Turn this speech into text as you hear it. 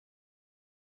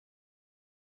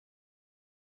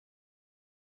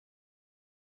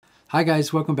Hi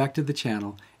guys, welcome back to the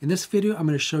channel. In this video I'm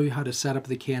going to show you how to set up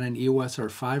the Canon EOS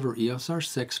R5 or EOS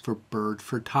R6 for bird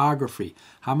photography.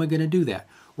 How am I going to do that?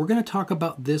 We're going to talk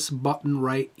about this button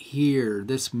right here,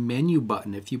 this menu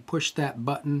button. If you push that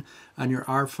button on your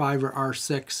R5 or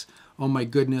R6, oh my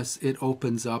goodness, it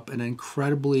opens up an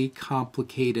incredibly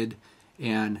complicated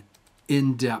and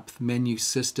in-depth menu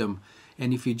system.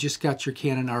 And if you just got your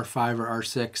Canon R5 or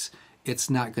R6,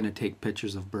 it's not going to take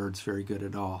pictures of birds very good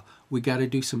at all. We got to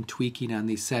do some tweaking on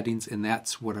these settings, and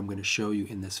that's what I'm going to show you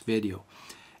in this video.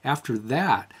 After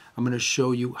that, I'm going to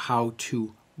show you how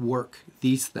to work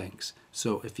these things.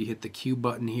 So if you hit the Q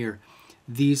button here,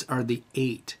 these are the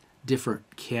 8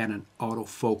 different Canon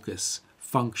autofocus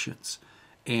functions.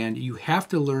 And you have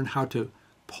to learn how to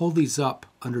pull these up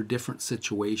under different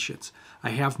situations.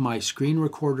 I have my screen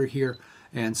recorder here,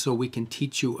 and so we can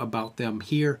teach you about them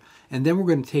here. And then we're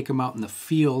going to take them out in the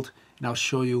field, and I'll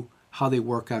show you how they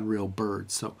work on real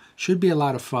birds. So should be a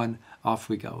lot of fun. Off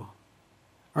we go.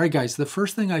 All right, guys, the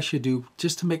first thing I should do,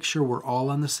 just to make sure we're all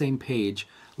on the same page,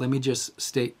 let me just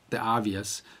state the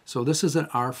obvious. So this is an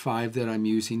R5 that I'm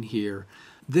using here.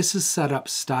 This is set up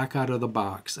stock out of the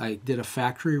box. I did a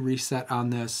factory reset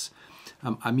on this.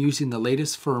 I'm using the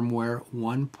latest firmware,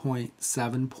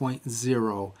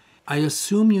 1.7.0. I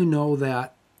assume you know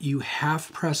that you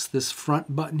half press this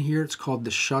front button here. It's called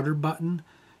the shutter button.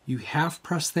 You half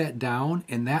press that down,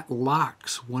 and that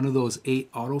locks one of those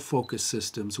 8 autofocus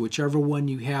systems, whichever one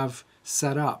you have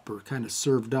set up or kind of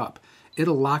served up.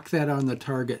 It'll lock that on the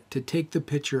target. To take the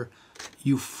picture,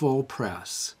 you full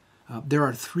press. There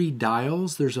are 3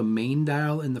 dials. There's a main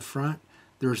dial in the front.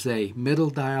 There's a middle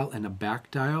dial and a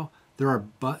back dial. There are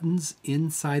buttons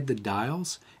inside the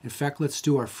dials. In fact, let's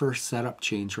do our first setup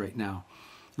change right now.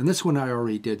 And this one I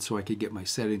already did so I could get my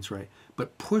settings right.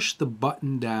 But push the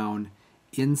button down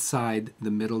inside the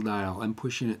middle dial. I'm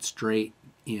pushing it straight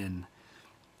in.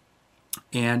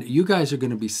 And you guys are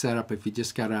going to be set up, if you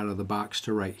just got out of the box,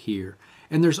 to right here.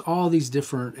 And there's all these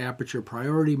different aperture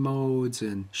priority modes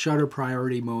and shutter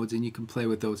priority modes, and you can play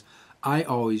with those. I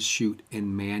always shoot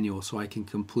in manual so I can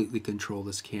completely control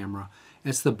this camera.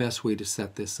 It's the best way to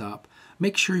set this up.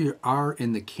 Make sure you are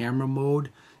in the camera mode.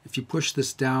 If you push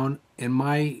this down,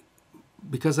 and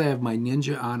because I have my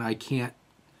Ninja on, I can't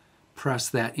press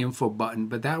that info button,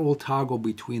 but that will toggle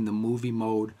between the movie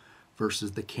mode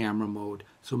versus the camera mode.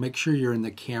 So make sure you're in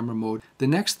the camera mode. The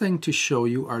next thing to show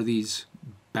you are these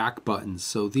back buttons.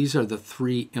 So these are the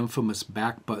 3 infamous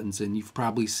back buttons, and you've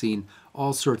probably seen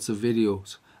all sorts of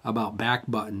videos about back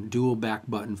button, dual back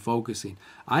button focusing.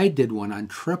 I did one on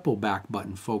triple back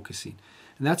button focusing.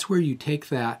 And that's where you take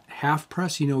that half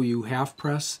press, you half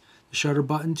press the shutter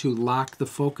button to lock the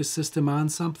focus system on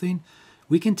something.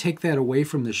 We can take that away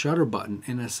from the shutter button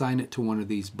and assign it to one of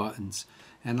these buttons.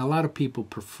 And a lot of people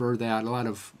prefer that, a lot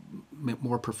of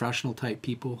more professional type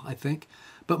people, I think.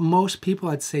 But most people,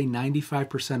 I'd say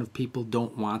 95% of people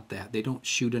don't want that. They don't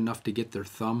shoot enough to get their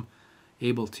thumb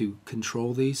able to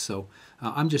control these. So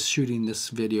I'm just shooting this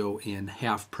video in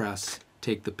half press,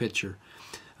 take the picture.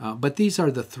 But these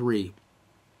are the 3.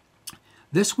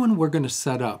 This one we're going to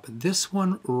set up. This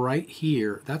one right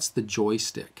here, that's the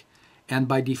joystick. And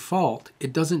by default,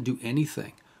 it doesn't do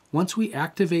anything. Once we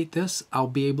activate this, I'll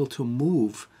be able to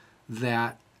move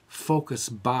that focus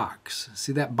box.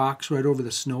 See that box right over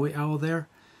the snowy owl there?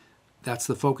 That's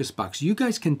the focus box. You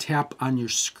guys can tap on your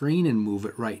screen and move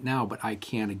it right now, but I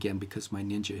can't again because my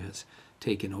Ninja has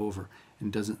taken over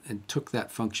and took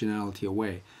that functionality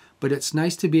away. But it's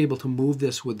nice to be able to move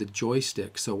this with the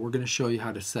joystick, so we're going to show you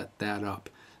how to set that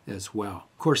up as well.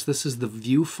 Of course, this is the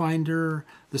viewfinder.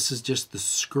 This is just the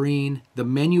screen. The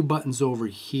menu button's over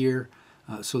here.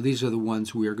 So these are the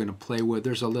ones we are going to play with.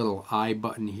 There's a little eye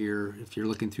button here. If you're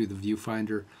looking through the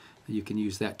viewfinder, you can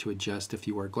use that to adjust. If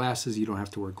you wear glasses, you don't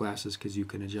have to wear glasses because you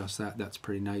can adjust that. That's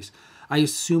pretty nice. I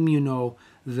assume you know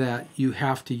that you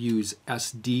have to use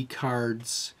SD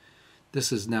cards.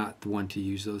 This is not the one to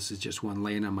use, though. This is just one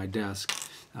laying on my desk.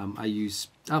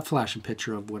 I'll flash a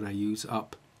picture of what I use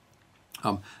up.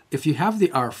 If you have the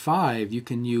R5, you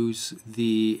can use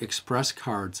the express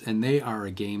cards, and they are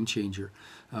a game changer.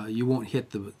 You won't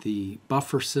hit the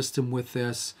buffer system with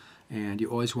this, and you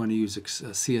always want to use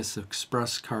CS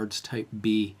Express cards type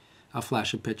B. I'll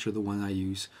flash a picture of the one I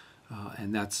use,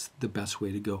 and that's the best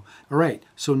way to go. All right,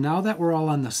 so now that we're all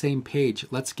on the same page,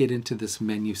 let's get into this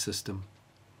menu system.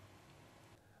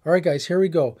 All right, guys, here we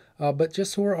go. But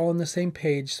just so we're all on the same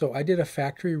page, so I did a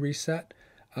factory reset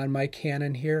on my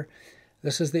Canon here.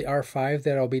 This is the R5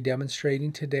 that I'll be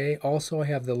demonstrating today. Also, I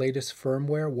have the latest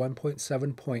firmware,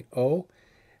 1.7.0.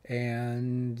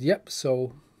 And yep,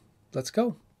 so let's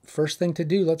go. first thing to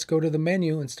do, let's go to the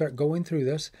menu and start going through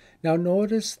this. Now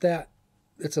notice that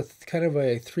it's a kind of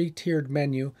a three-tiered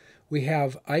menu. We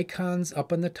have icons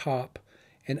up on the top,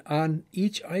 and on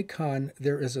each icon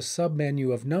there is a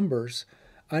sub-menu of numbers.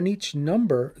 On each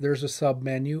number there's a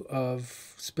sub-menu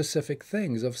of specific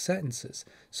things, of sentences.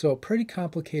 So a pretty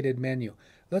complicated menu.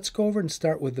 Let's go over and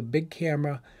start with the big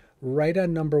camera right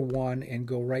on number 1 and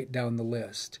go right down the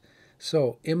list.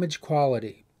 So image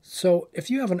quality. So if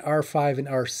you have an R5 and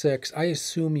R6, I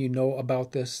assume you know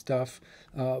about this stuff,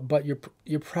 but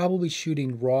you're probably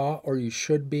shooting RAW, or you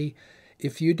should be.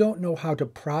 If you don't know how to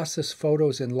process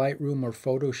photos in Lightroom or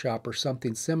Photoshop or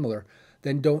something similar,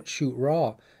 then don't shoot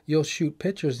RAW. You'll shoot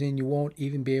pictures and you won't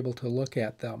even be able to look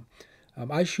at them.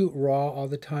 I shoot RAW all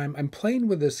the time. I'm playing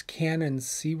with this Canon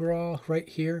C-RAW right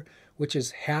here, which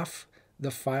is half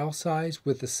the file size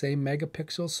with the same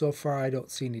megapixels. So far I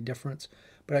don't see any difference,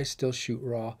 but I still shoot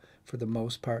RAW for the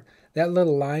most part. That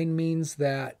little line means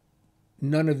that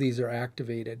none of these are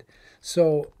activated.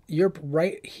 So you're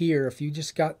right here, if you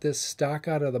just got this stock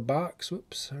out of the box,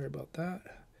 whoops, sorry about that.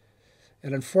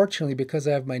 And unfortunately, because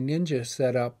I have my Ninja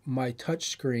set up, my touch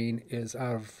screen is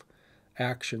out of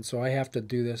action. So I have to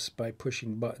do this by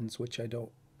pushing buttons, which I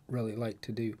don't really like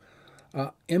to do.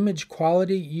 Image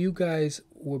quality, you guys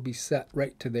will be set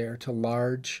right to there, to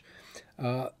large.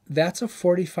 That's a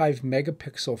 45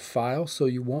 megapixel file, so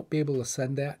you won't be able to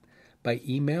send that by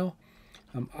email.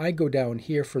 I go down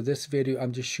here for this video.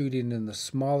 I'm just shooting in the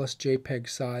smallest JPEG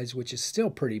size, which is still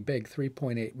pretty big,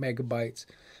 3.8 megabytes.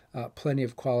 Plenty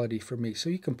of quality for me. So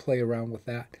you can play around with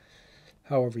that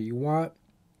however you want.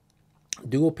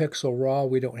 Dual pixel RAW,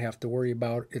 we don't have to worry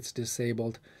about. It's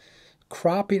disabled.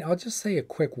 Cropping, I'll just say a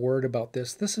quick word about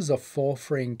this. This is a full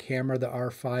frame camera, the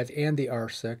R5 and the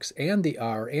R6 and the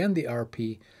R and the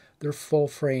RP. They're full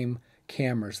frame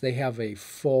cameras. They have a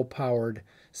full powered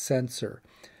sensor.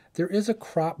 There is a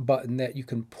crop button that you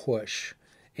can push.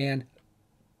 And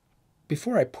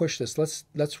before I push this,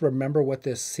 let's remember what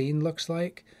this scene looks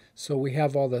like. So we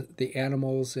have all the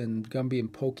animals and Gumby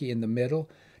and Pokey in the middle.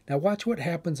 Now watch what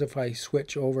happens if I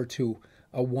switch over to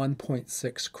a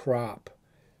 1.6 crop.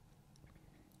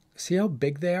 See how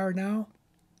big they are now?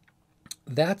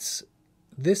 This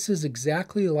is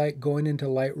exactly like going into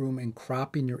Lightroom and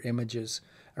cropping your images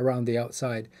around the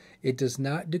outside. It does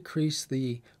not decrease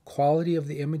the quality of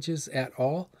the images at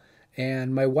all.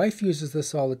 And my wife uses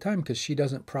this all the time because she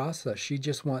doesn't process. She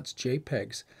just wants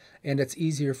JPEGs. And it's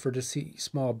easier for her to see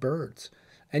small birds.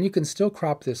 And you can still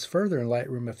crop this further in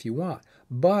Lightroom if you want.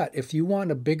 But if you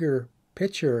want a bigger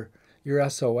picture, you're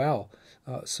SOL.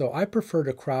 So I prefer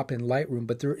to crop in Lightroom,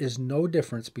 but there is no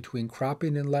difference between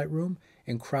cropping in Lightroom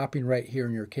and cropping right here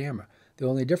in your camera. The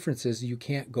only difference is you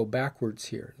can't go backwards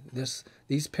here.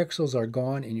 These pixels are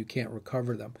gone and you can't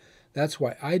recover them. That's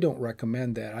why I don't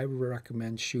recommend that. I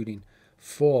recommend shooting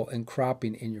full and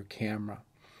cropping in your camera.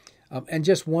 And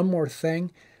just one more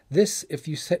thing. This, if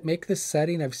you make this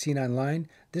setting I've seen online,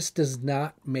 this does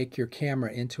not make your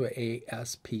camera into an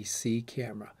ASPC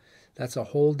camera. That's a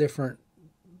whole different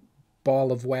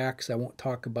ball of wax. I won't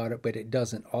talk about it, but it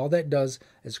doesn't. All that does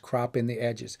is crop in the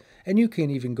edges. And you can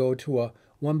even go to a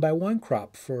 1:1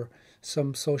 crop for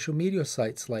some social media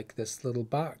sites like this little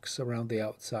box around the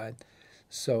outside.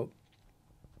 So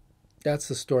that's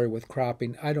the story with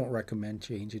cropping. I don't recommend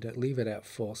changing it. Leave it at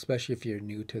full, especially if you're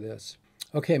new to this.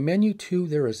 Okay, menu 2,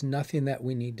 there is nothing that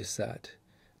we need to set.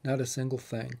 Not a single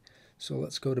thing. So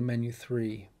let's go to menu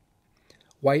 3.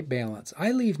 White balance.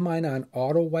 I leave mine on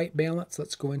auto white balance.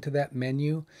 Let's go into that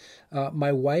menu.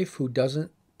 My wife, who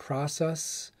doesn't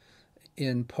process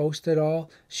in post at all,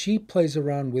 she plays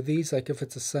around with these. Like if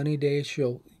it's a sunny day,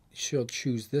 she'll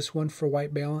choose this one for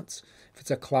white balance. If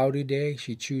it's a cloudy day,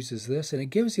 she chooses this, and it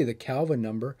gives you the Kelvin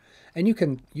number. And you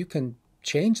can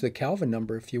change the Kelvin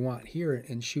number if you want here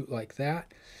and shoot like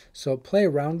that. So play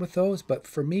around with those, but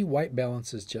for me, white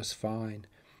balance is just fine.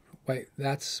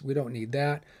 We don't need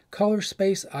that. Color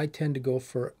space, I tend to go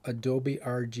for Adobe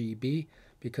RGB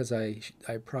because I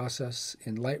process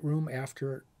in Lightroom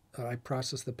after I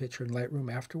process the picture in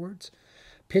Lightroom afterwards.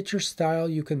 Picture style,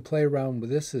 you can play around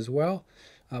with this as well,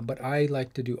 but I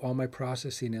like to do all my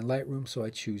processing in Lightroom, so I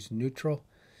choose neutral.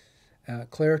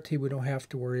 Clarity, we don't have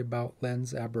to worry about.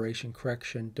 Lens aberration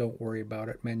correction, don't worry about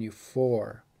it. Menu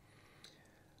 4.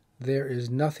 There is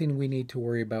nothing we need to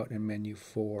worry about in menu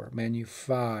 4. Menu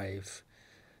 5.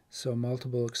 So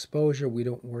multiple exposure, we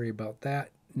don't worry about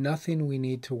that. Nothing we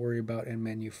need to worry about in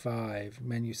menu 5.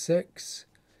 Menu 6.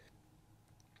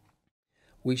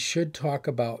 We should talk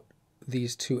about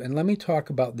these two. And let me talk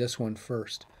about this one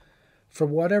first. For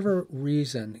whatever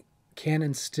reason,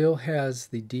 Canon still has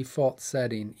the default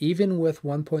setting. Even with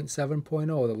 1.7.0,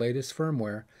 the latest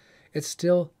firmware, it's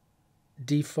still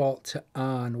default to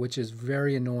on, which is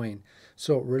very annoying.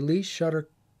 So release shutter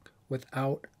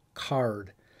without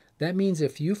card. That means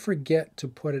if you forget to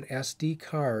put an SD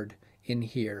card in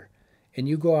here and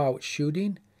you go out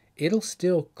shooting, it'll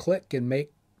still click and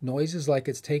make noises like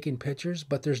it's taking pictures,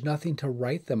 but there's nothing to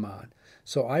write them on.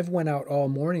 So I've went out all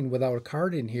morning without a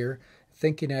card in here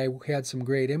thinking I had some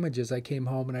great images. I came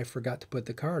home and I forgot to put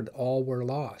the card. All were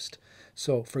lost.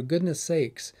 So for goodness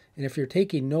sakes, and if you're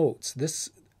taking notes, this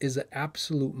is an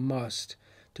absolute must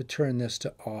to turn this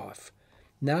to off.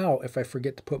 Now, if I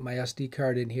forget to put my SD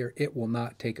card in here, it will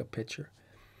not take a picture.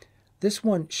 This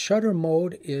one, shutter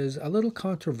mode, is a little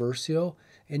controversial,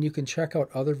 and you can check out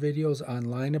other videos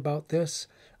online about this.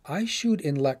 I shoot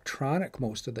in electronic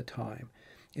most of the time,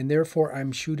 and therefore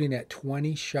I'm shooting at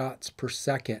 20 shots per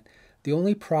second. The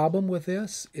only problem with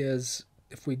this is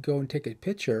if we go and take a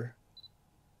picture,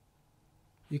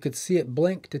 you could see it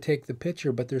blink to take the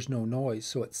picture, but there's no noise,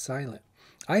 so it's silent.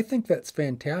 I think that's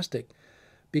fantastic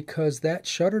because that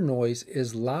shutter noise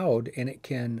is loud and it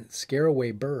can scare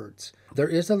away birds. There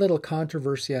is a little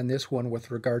controversy on this one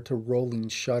with regard to rolling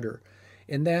shutter,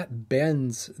 and that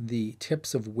bends the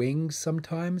tips of wings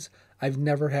sometimes. I've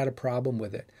never had a problem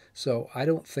with it, so I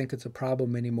don't think it's a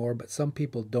problem anymore, but some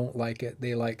people don't like it.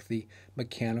 They like the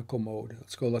mechanical mode.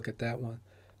 Let's go look at that one.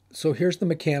 So here's the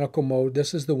mechanical mode.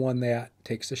 This is the one that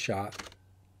takes a shot.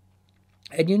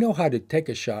 And you know how to take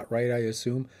a shot, right? I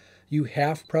assume. You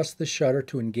half press the shutter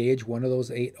to engage one of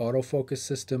those 8 autofocus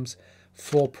systems,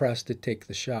 full press to take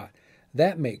the shot.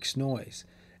 That makes noise.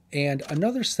 And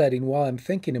another setting, while I'm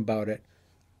thinking about it,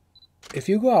 if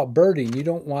you go out birding, you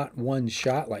don't want one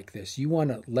shot like this. You want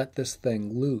to let this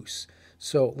thing loose.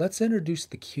 So let's introduce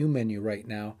the Q menu right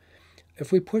now.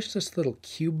 If we push this little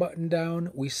Q button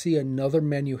down, we see another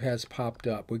menu has popped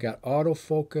up. We got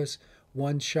autofocus,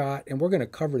 one shot, and we're going to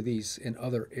cover these in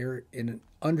other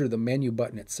under the menu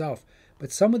button itself.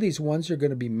 But some of these ones you're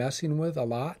going to be messing with a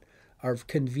lot are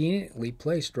conveniently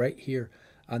placed right here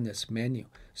on this menu.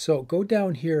 So go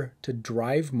down here to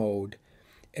drive mode,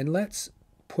 and let's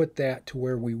put that to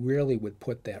where we really would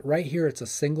put that. Right here, it's a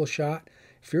single shot.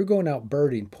 If you're going out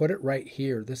birding, put it right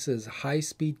here. This is high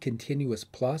speed continuous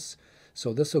plus.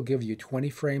 So this will give you 20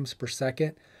 frames per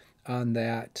second on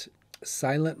that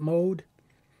silent mode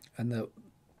and the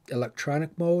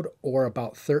electronic mode, or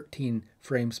about 13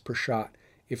 frames per shot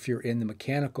if you're in the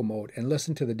mechanical mode. And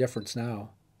listen to the difference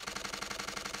now.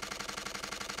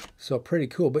 So pretty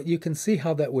cool, but you can see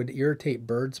how that would irritate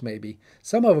birds maybe.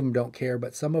 Some of them don't care,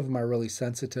 but some of them are really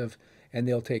sensitive and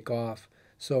they'll take off.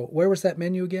 So where was that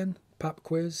menu again? Pop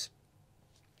quiz.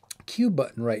 Q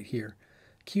button right here.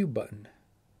 Q button.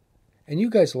 And you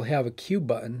guys will have a Q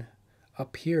button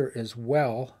up here as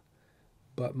well,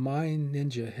 but my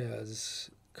Ninja has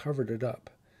covered it up.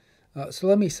 So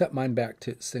let me set mine back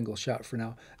to single shot for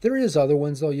now. There is other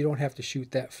ones though. You don't have to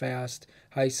shoot that fast.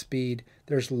 High speed.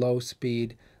 There's low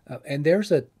speed. And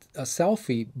there's a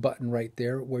selfie button right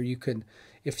there where you can,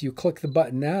 if you click the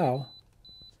button now,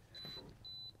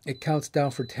 it counts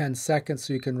down for 10 seconds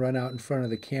so you can run out in front of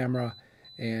the camera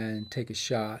and take a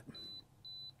shot.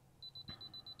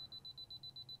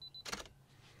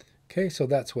 Okay, so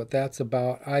that's what that's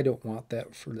about. I don't want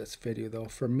that for this video though.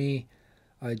 For me,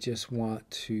 I just want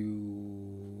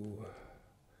to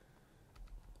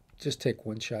just take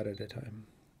one shot at a time.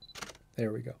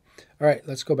 There we go. All right,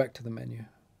 let's go back to the menu.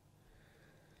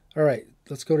 All right,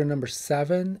 let's go to number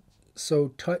 7.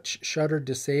 So touch shutter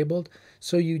disabled.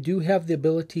 So you do have the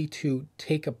ability to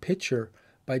take a picture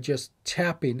by just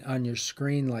tapping on your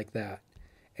screen like that,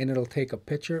 and it'll take a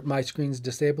picture. My screen's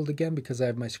disabled again because I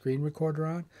have my screen recorder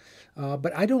on.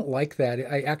 But I don't like that.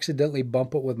 I accidentally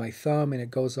bump it with my thumb and it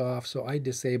goes off, so I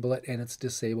disable it, and it's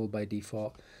disabled by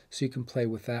default. So you can play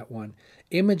with that one.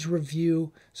 Image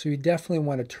review, so you definitely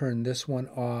want to turn this one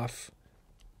off.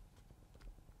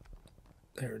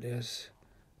 There it is.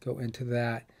 Go into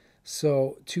that.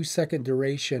 So 2-second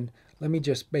duration. Let me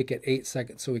just make it 8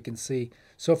 seconds so we can see.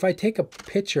 So if I take a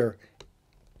picture,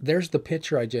 there's the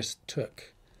picture I just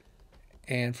took.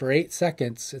 And for 8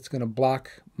 seconds, it's going to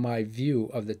block my view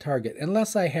of the target.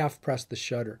 Unless I half press the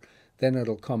shutter, then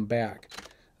it'll come back.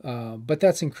 But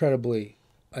that's incredibly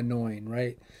annoying,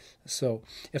 right? So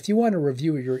if you want to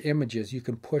review your images, you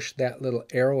can push that little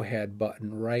arrowhead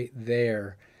button right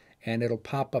there, and it'll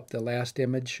pop up the last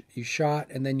image you shot,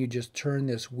 and then you just turn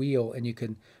this wheel and you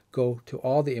can go to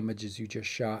all the images you just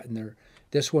shot, and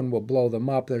this one will blow them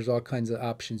up. There's all kinds of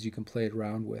options you can play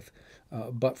around with.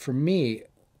 But for me,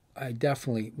 I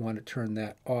definitely want to turn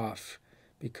that off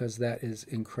because that is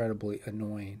incredibly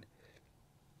annoying.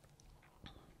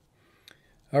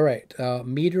 All right,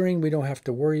 metering we don't have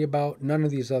to worry about. None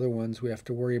of these other ones we have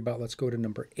to worry about. Let's go to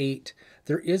number 8.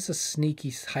 There is a sneaky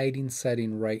hiding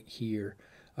setting right here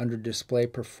under display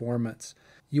performance.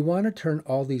 You want to turn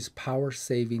all these power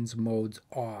savings modes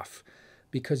off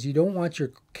because you don't want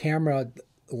your camera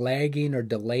lagging or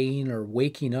delaying or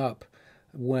waking up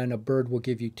when a bird will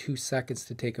give you 2 seconds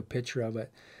to take a picture of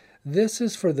it. This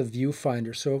is for the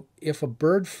viewfinder. So if a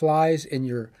bird flies and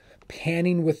you're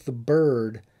panning with the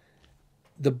bird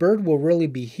will really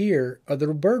be here, or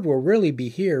the bird will really be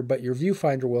here, but your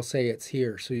viewfinder will say it's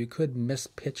here. So you could miss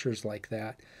pictures like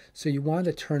that. So you want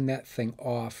to turn that thing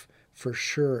off for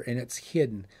sure, and it's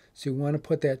hidden. So you want to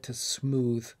put that to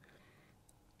smooth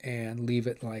and leave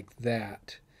it like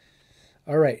that.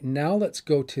 All right, now let's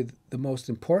go to the most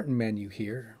important menu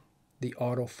here, the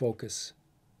autofocus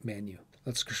menu.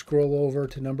 Let's scroll over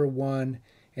to number 1,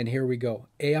 and here we go,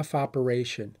 AF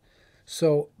operation.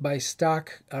 So by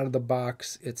stock out of the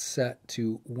box, it's set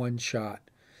to 1 shot.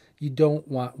 You don't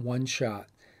want 1 shot.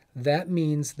 That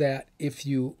means that if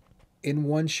you, in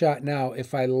 1 shot now,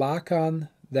 if I lock on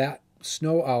that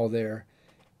snow owl there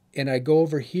and I go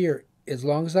over here, as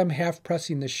long as I'm half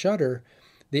pressing the shutter,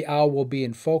 the owl will be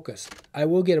in focus. I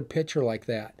will get a picture like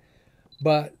that.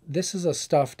 But this is a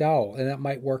stuffed owl, and that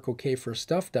might work okay for a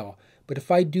stuffed owl. But if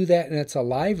I do that and it's a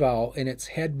live owl and its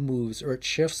head moves or it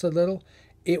shifts a little,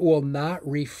 it will not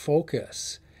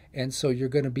refocus, and so you're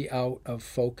going to be out of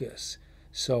focus.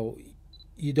 So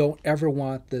you don't ever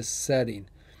want this setting.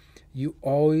 You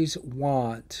always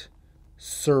want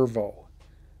servo.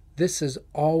 This is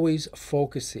always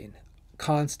focusing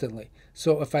constantly.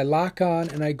 So if I lock on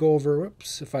and I go over,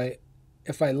 if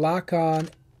I lock on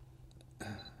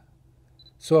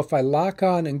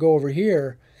and go over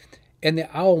here and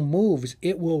the owl moves,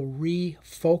 it will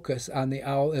refocus on the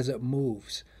owl as it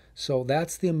moves. So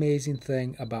that's the amazing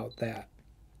thing about that.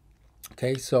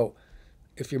 Okay, so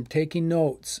if you're taking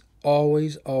notes,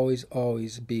 always, always,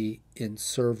 always be in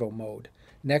servo mode.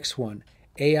 Next one,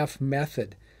 AF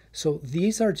method. So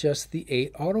these are just the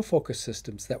 8 autofocus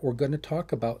systems that we're going to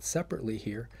talk about separately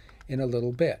here in a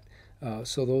little bit.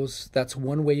 So that's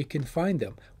one way you can find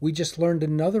them. We just learned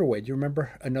another way. Do you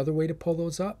remember another way to pull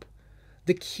those up?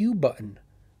 The Q button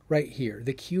right here,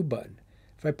 the Q button.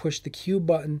 If I push the Q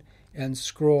button and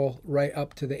scroll right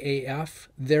up to the AF,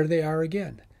 there they are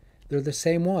again. They're the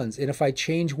same ones. And if I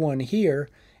change one here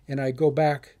and I go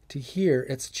back to here,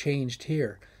 it's changed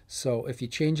here. So if you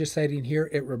change a setting here,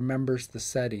 it remembers the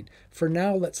setting. For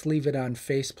now, let's leave it on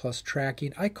face plus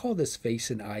tracking. I call this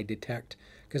face and eye detect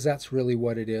because that's really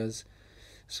what it is.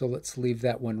 So let's leave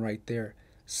that one right there.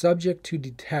 Subject to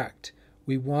detect.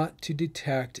 We want to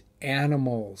detect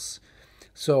animals.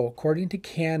 So according to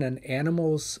Canon,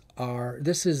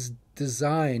 this is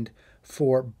designed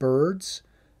for birds,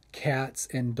 cats,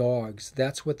 and dogs.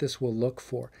 That's what this will look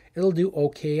for. It'll do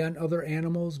okay on other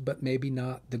animals, but maybe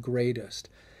not the greatest.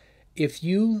 If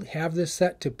you have this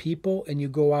set to people and you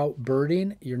go out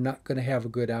birding, you're not going to have a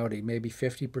good outing. Maybe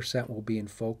 50% will be in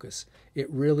focus. It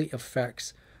really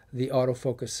affects the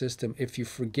autofocus system if you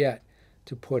forget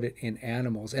to put it in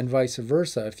animals, and vice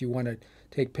versa. If you want to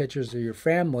take pictures of your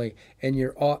family and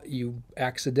you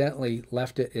accidentally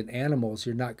left it in animals,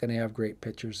 you're not going to have great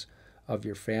pictures of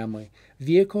your family.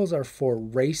 Vehicles are for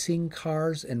racing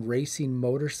cars and racing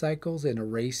motorcycles in a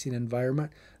racing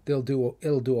environment. It'll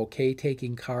do okay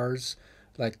taking cars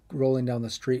like rolling down the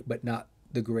street, but not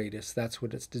the greatest. That's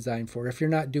what it's designed for. If you're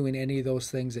not doing any of those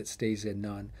things, it stays in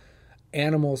none.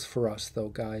 Animals for us though,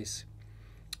 guys.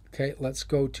 Okay, let's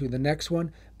go to the next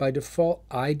one. By default,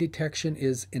 eye detection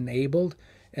is enabled,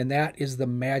 and that is the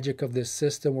magic of this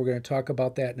system. We're going to talk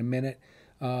about that in a minute.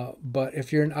 But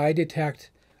if you're in eye detect,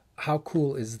 how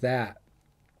cool is that?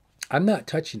 I'm not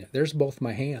touching it. There's both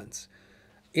my hands.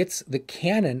 The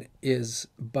Canon is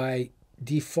by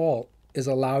default is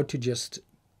allowed to just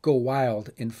go wild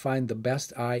and find the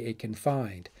best eye it can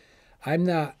find. I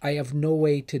have no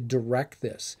way to direct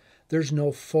this. There's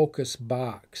no focus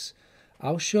box.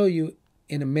 I'll show you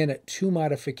in a minute 2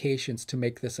 modifications to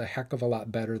make this a heck of a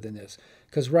lot better than this.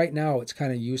 Because right now it's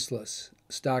kind of useless,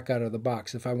 stock out of the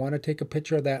box. If I want to take a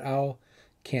picture of that owl,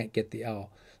 can't get the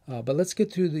owl. But let's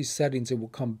get through these settings and we'll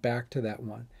come back to that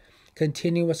one.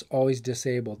 Continuous, always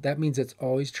disabled. That means it's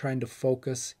always trying to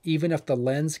focus. Even if the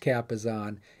lens cap is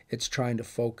on, it's trying to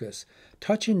focus.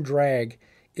 Touch and drag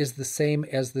is the same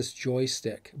as this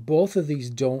joystick. Both of these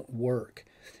don't work.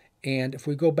 And if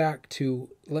we go back to,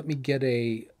 let me get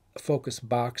a focus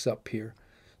box up here.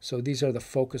 So these are the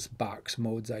focus box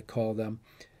modes, I call them.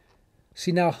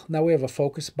 See, now we have a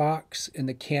focus box, and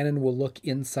the Canon will look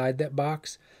inside that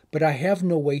box, but I have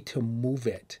no way to move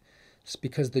it. It's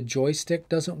because the joystick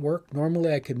doesn't work.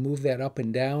 Normally I could move that up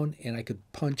and down and I could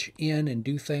punch in and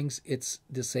do things. It's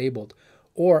disabled.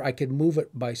 Or I could move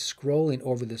it by scrolling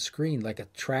over the screen like a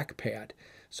trackpad.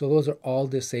 So those are all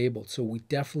disabled. So we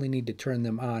definitely need to turn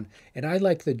them on. And I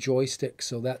like the joystick,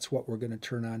 so that's what we're going to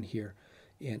turn on here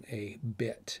in a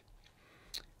bit.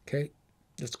 Okay,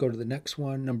 let's go to the next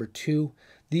one, number 2.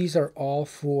 These are all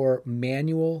for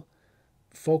manual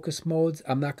focus modes.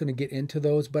 I'm not going to get into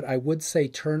those, but I would say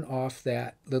turn off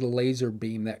that little laser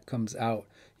beam that comes out.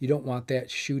 You don't want that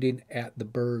shooting at the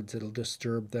birds. It'll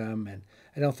disturb them, and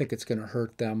I don't think it's going to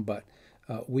hurt them, but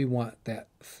we want that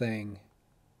thing.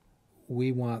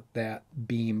 We want that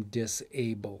beam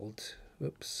disabled.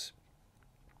 Oops.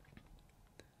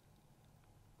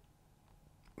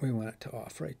 We want it to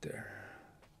off right there.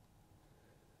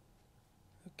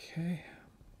 Okay,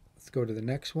 let's go to the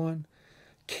next one.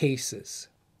 Cases.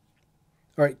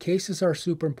 All right, cases are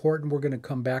super important. We're going to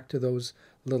come back to those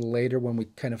a little later when we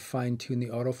kind of fine-tune the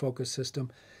autofocus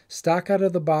system. Stock out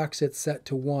of the box, it's set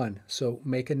to 1. So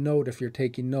make a note if you're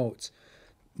taking notes.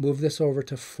 Move this over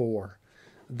to 4.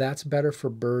 That's better for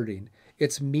birding.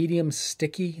 It's medium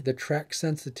sticky. The track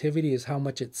sensitivity is how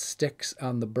much it sticks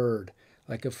on the bird.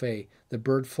 Like if the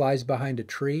bird flies behind a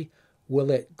tree, will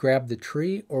it grab the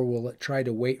tree or will it try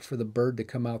to wait for the bird to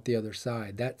come out the other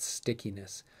side? That's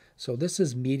stickiness. So this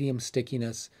is medium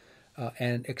stickiness.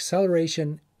 And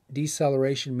acceleration,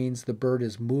 deceleration means the bird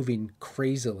is moving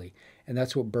crazily. And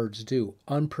that's what birds do.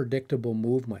 Unpredictable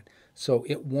movement. So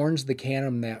it warns the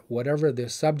Canon that whatever the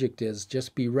subject is,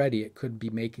 just be ready. It could be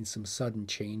making some sudden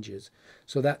changes.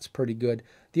 So that's pretty good.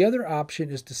 The other option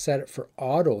is to set it for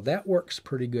auto. That works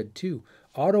pretty good too.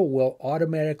 Auto will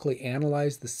automatically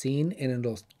analyze the scene and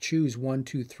it'll choose 1,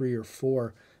 2, 3, or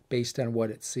 4 based on what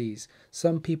it sees.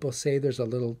 Some people say there's a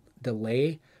little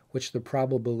delay, which there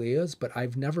probably is, but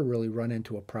I've never really run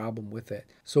into a problem with it.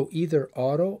 So either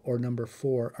auto or number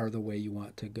 4 are the way you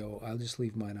want to go. I'll just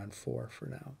leave mine on 4 for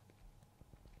now.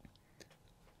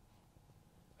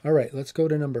 All right, let's go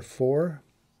to number 4.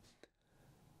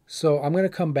 So I'm going to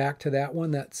come back to that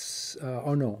one. That's,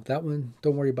 oh no, that one,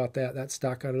 don't worry about that. That's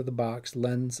stock out of the box.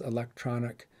 Lens,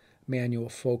 electronic, manual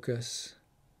focus.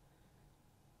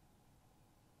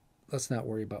 Let's not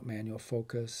worry about manual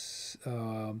focus.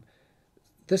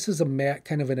 This is a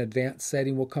kind of an advanced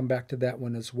setting. We'll come back to that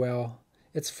one as well.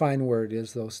 It's fine where it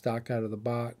is though, stock out of the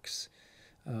box.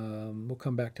 We'll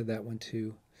come back to that one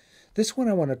too. This one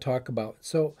I want to talk about.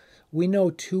 So we know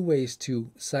 2 ways to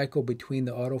cycle between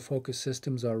the autofocus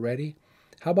systems already.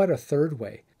 How about a third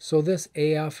way? So this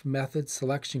AF method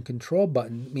selection control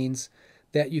button means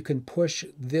that you can push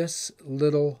this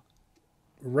little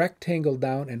rectangle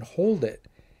down and hold it.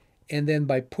 And then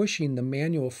by pushing the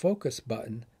manual focus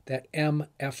button, that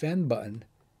MFN button,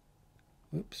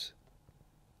 oops,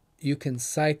 you can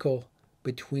cycle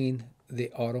between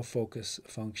the autofocus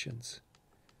functions.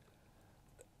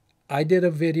 I did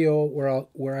a video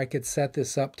where I could set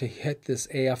this up to hit this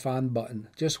AF on button,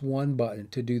 just one button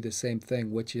to do the same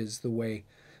thing, which is the way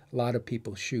a lot of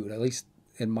people shoot, at least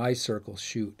in my circles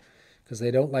shoot, because they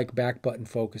don't like back button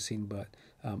focusing, but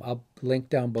I'll link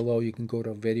down below. You can go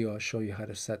to a video. I'll show you how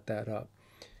to set that up.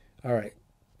 All right,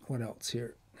 what else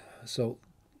here? So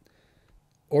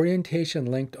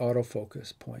orientation linked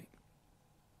autofocus point.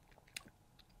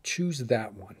 Choose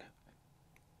that one.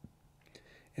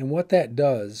 And what that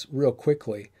does, real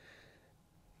quickly,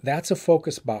 that's a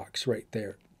focus box right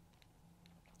there.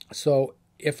 So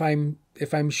if I'm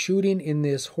shooting in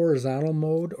this horizontal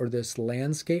mode or this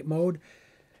landscape mode,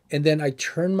 and then I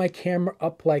turn my camera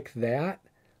up like that,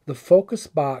 the focus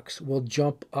box will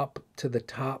jump up to the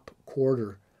top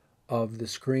quarter of the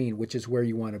screen, which is where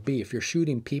you want to be. If you're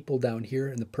shooting people down here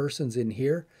and the person's in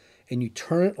here, and you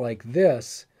turn it like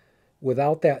this,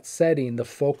 without that setting, the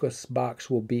focus box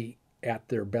will be at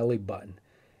their belly button.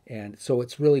 And so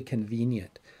it's really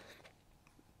convenient.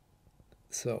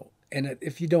 So, and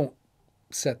if you don't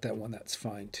set that one, that's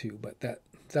fine too, but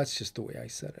that's just the way I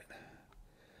set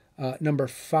it. Number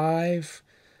 5,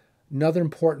 another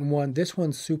important one. This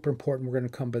one's super important. We're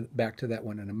going to come back to that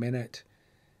one in a minute.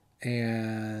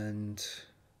 And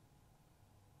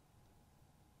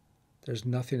there's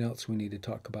nothing else we need to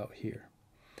talk about here.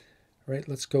 All right,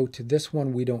 let's go to this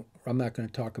one. I'm not going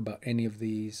to talk about any of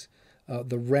these.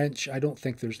 The wrench, I don't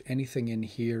think there's anything in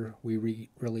here we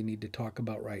really need to talk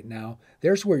about right now.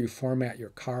 There's where you format your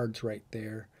cards right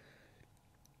there.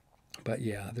 But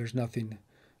yeah, there's nothing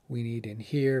we need in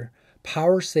here.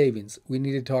 Power savings, we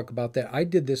need to talk about that. I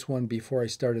did this one before I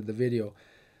started the video.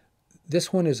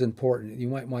 This one is important. You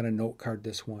might want to note card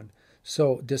this one.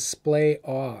 So display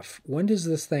off. When does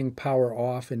this thing power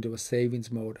off into a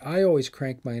savings mode? I always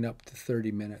crank mine up to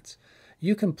 30 minutes.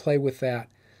 You can play with that.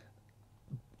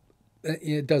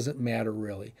 It doesn't matter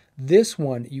really. This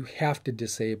one you have to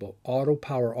disable. Auto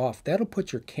power off. That'll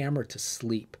put your camera to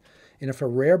sleep. And if a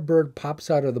rare bird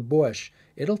pops out of the bush,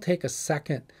 it'll take a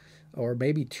second or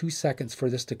maybe 2 seconds for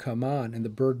this to come on, and the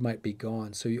bird might be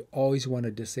gone. So you always want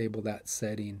to disable that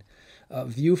setting.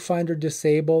 Viewfinder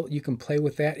disable, you can play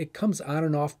with that. It comes on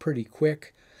and off pretty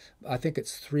quick. I think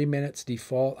it's 3 minutes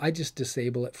default. I just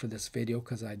disable it for this video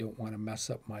because I don't want to mess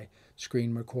up my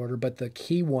screen recorder. But the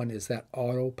key one is that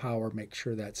auto power. Make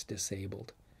sure that's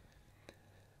disabled.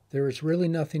 There is really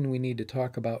nothing we need to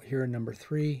talk about here in number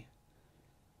 3.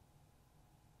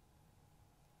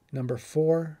 Number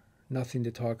 4, nothing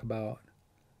to talk about.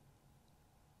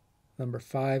 Number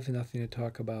 5, nothing to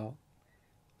talk about.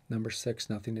 Number 6,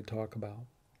 nothing to talk about.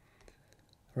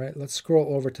 All right, let's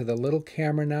scroll over to the little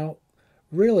camera now.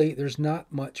 Really, there's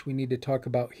not much we need to talk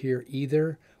about here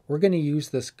either. We're going to use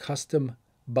this custom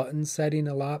button setting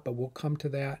a lot, but we'll come to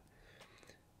that.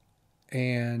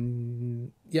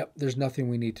 And yep, there's nothing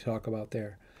we need to talk about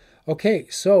there. Okay,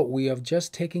 so we have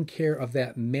just taken care of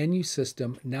that menu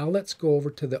system. Now let's go over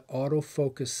to the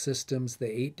autofocus systems, the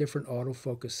 8 different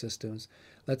autofocus systems.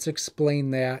 Let's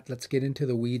explain that. Let's get into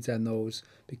the weeds on those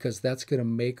because that's going to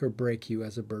make or break you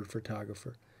as a bird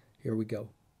photographer. Here we go.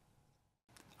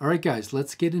 All right, guys,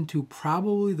 let's get into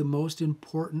probably the most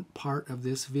important part of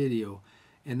this video,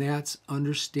 and that's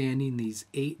understanding these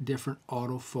 8 different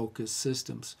autofocus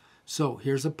systems. So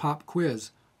here's a pop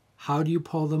quiz. How do you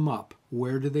pull them up?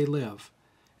 Where do they live?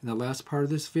 In the last part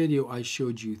of this video, I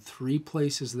showed you 3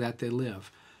 places that they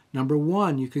live. Number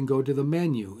 1, you can go to the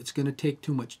menu. It's going to take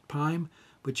too much time,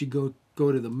 but you go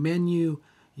to the menu.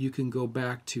 You can go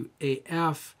back to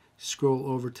AF, scroll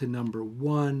over to number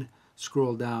 1,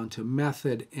 scroll down to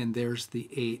method, and there's the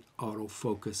 8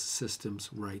 autofocus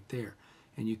systems right there.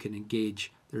 And you can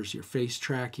engage. There's your face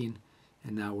tracking,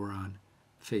 and now we're on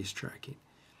face tracking.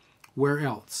 Where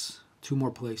else? 2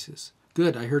 more places.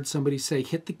 Good, I heard somebody say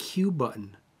hit the Q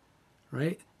button,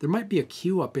 right? There might be a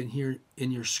Q up in here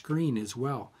in your screen as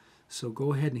well. So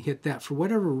go ahead and hit that. For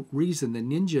whatever reason, the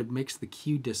Ninja makes the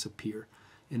Q disappear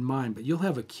in mine, but you'll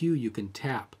have a Q you can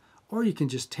tap, or you can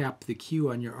just tap the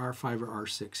Q on your R5 or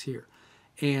R6 here.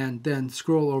 And then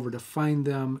scroll over to find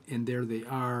them, and there they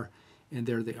are, and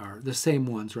there they are. The same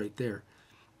ones right there.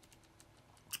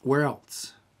 Where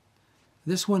else?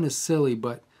 This one is silly,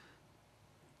 but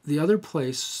the other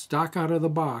place, stock out of the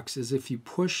box, is if you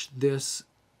push this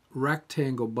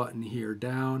rectangle button here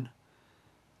down,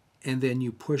 and then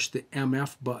you push the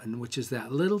MF button, which is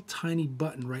that little tiny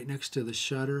button right next to the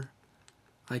shutter,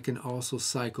 I can also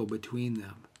cycle between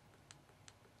them.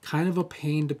 Kind of a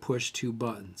pain to push 2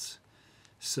 buttons.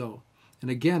 So, and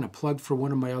again, a plug for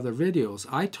one of my other videos.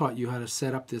 I taught you how to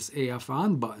set up this AF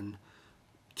on button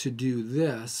to do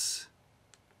this,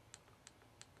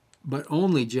 but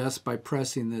only just by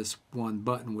pressing this one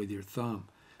button with your thumb.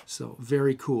 So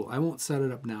very cool. I won't set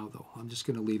it up now though. I'm just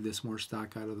going to leave this more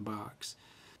stock out of the box.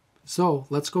 So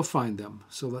let's go find them.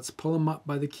 So let's pull them up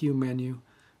by the Q menu.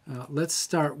 Let's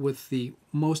start with the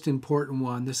most important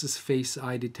one. This is Face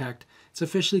Eye Detect. It's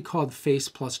officially called Face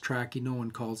Plus Tracking. No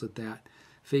one calls it that.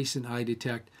 Face and Eye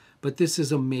Detect. But this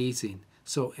is amazing.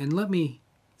 So, and let me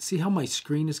see how my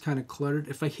screen is kind of cluttered.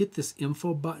 If I hit this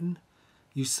info button,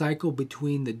 you cycle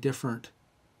between the different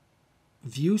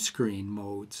view screen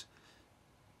modes.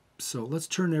 So let's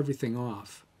turn everything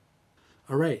off.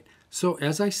 All right, so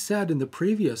as I said in the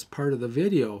previous part of the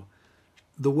video,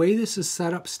 the way this is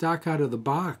set up stock out of the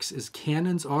box is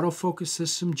Canon's autofocus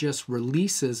system just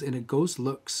releases and it goes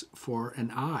looks for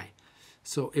an eye.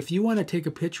 So if you want to take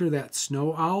a picture of that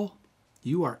snow owl,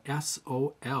 you are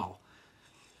SOL.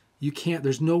 You can't,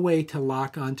 there's no way to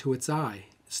lock onto its eye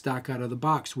stock out of the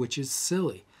box, which is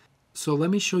silly. So let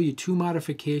me show you 2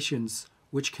 modifications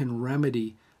which can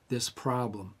remedy this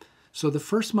problem. So the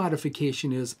first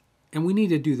modification is, and we need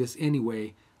to do this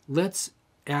anyway, let's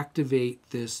activate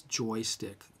this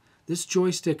joystick. This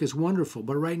joystick is wonderful,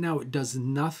 but right now it does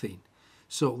nothing.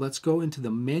 So let's go into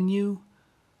the menu,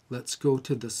 let's go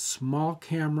to the small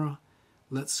camera,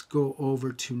 let's go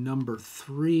over to number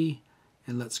 3,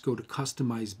 and let's go to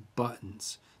customize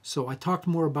buttons. So I talked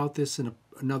more about this in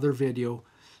another video,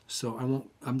 so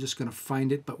I'm just going to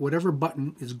find it. But whatever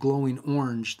button is glowing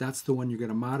orange, that's the one you're going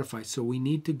to modify. So we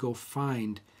need to go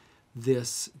find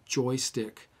this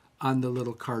joystick on the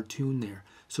little cartoon there.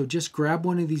 So just grab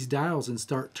one of these dials and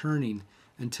start turning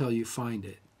until you find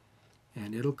it.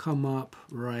 And it'll come up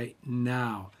right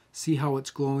now. See how it's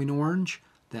glowing orange?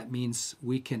 That means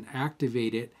we can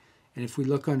activate it And if we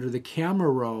look under the camera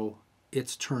row,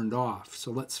 it's turned off.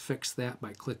 So let's fix that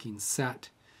by clicking Set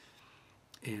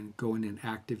and going and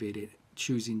activate it,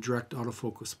 choosing Direct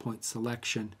Autofocus Point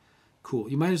Selection. Cool.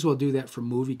 You might as well do that for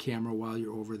movie camera while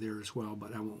you're over there as well,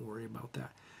 but I won't worry about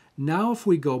that. Now if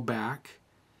we go back,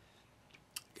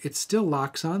 it still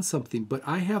locks on something, but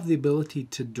I have the ability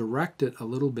to direct it a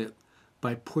little bit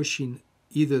by pushing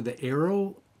either the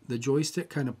arrow, the joystick,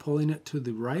 kind of pulling it to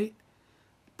the right,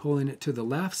 pulling it to the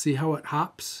left. See how it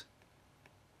hops?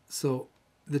 So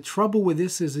the trouble with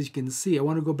this is, as you can see, I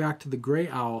want to go back to the gray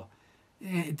owl.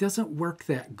 It doesn't work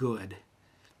that good.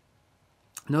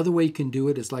 Another way you can do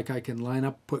it is like I can line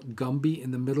up, put Gumby in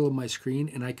the middle of my screen,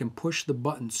 and I can push the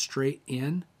button straight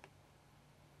in.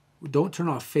 Don't turn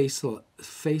off face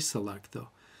select though.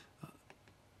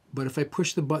 But if I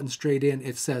push the button straight in,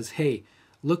 it says, hey,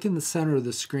 look in the center of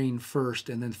the screen first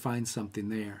and then find something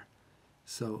there.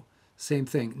 So same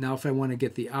thing. Now if I want to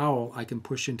get the owl, I can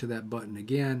push into that button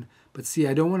again. But see,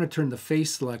 I don't want to turn the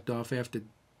face select off. I have to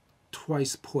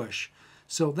twice push.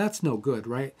 So that's no good,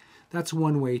 right? That's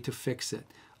one way to fix it.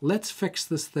 Let's fix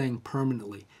this thing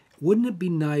permanently. Wouldn't it be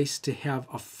nice to have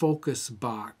a focus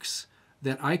box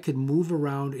that I could move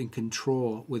around and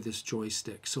control with this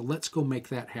joystick? So let's go make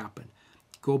that happen.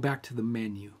 Go back to the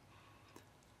menu.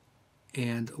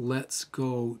 And let's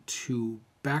go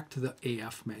back to the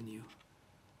AF menu.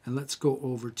 And let's go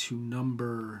over to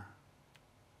number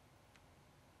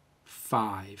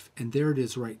 5. And there it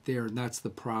is right there, and that's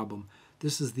the problem.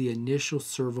 This is the initial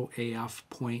servo AF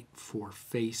point for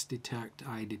face detect,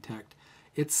 eye detect.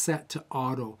 It's set to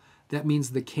auto. That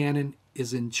means the Canon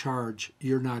is in charge.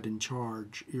 You're not in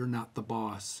charge. You're not the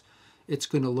boss. It's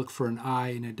going to look for an eye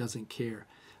and it doesn't care.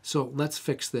 So let's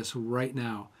fix this right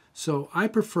now. So I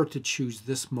prefer to choose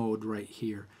this mode right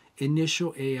here.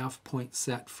 Initial AF point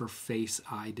set for face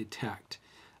eye detect.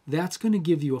 That's going to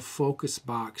give you a focus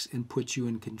box and put you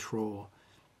in control.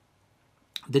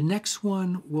 The next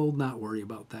one, we'll not worry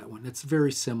about that one. It's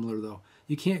very similar though.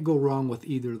 You can't go wrong with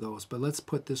either of those, but let's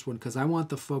put this one because I want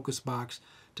the focus box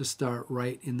to start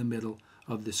right in the middle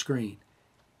of the screen.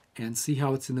 And see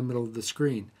how it's in the middle of the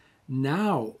screen.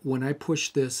 Now, when I push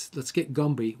this, let's get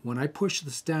Gumby. When I push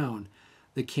this down,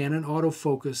 the Canon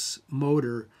autofocus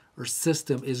motor or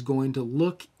system is going to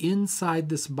look inside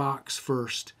this box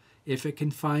first. If it can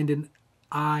find an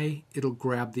eye, it'll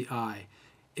grab the eye.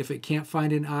 If it can't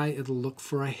find an eye, it'll look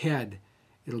for a head.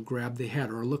 It'll grab the head,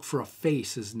 or look for a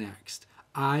face is next.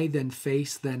 Eye, then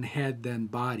face, then head, then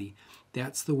body.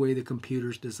 That's the way the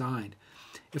computer's designed.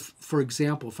 If, for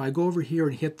example, if I go over here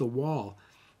and hit the wall,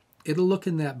 it'll look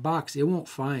in that box. It won't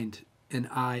find an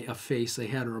eye, a face, a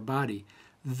head, or a body.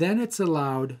 Then it's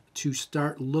allowed to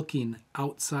start looking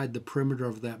outside the perimeter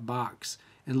of that box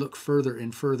and look further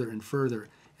and further and further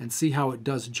and see how it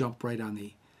does jump right on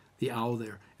the owl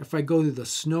there. If I go to the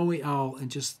snowy owl and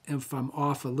just, if I'm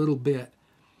off a little bit,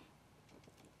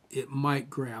 it might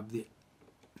grab the,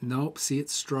 nope, see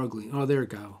it's struggling. Oh, there we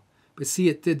go. But see,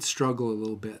 it did struggle a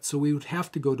little bit. So we would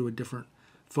have to go to a different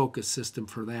focus system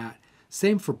for that.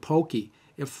 Same for Pokey.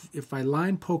 If I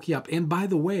line Pokey up, and by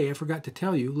the way, I forgot to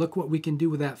tell you, look what we can do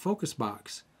with that focus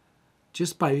box.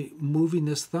 Just by moving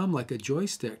this thumb like a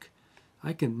joystick,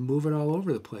 I can move it all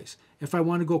over the place. If I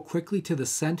want to go quickly to the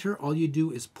center, all you do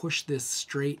is push this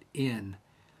straight in,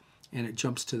 and it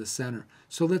jumps to the center.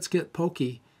 So let's get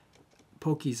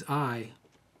Pokey's eye.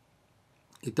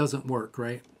 It doesn't work,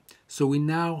 right? So we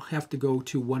now have to go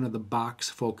to one of the box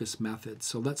focus methods.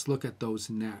 So let's look at those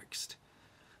next.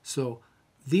 So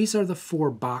these are the 4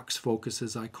 box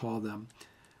focuses, I call them.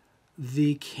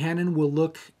 The Canon will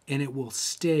look and it will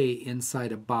stay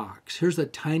inside a box. Here's a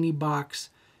tiny box.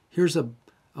 Here's a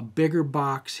bigger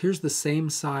box. Here's the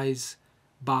same size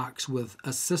box with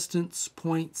assistance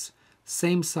points.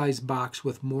 Same size box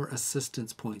with more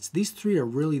assistance points. These 3 are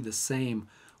really the same,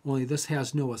 only this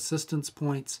has no assistance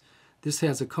points. This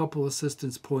has a couple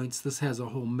assistance points. This has a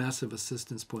whole mess of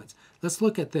assistance points. Let's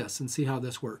look at this and see how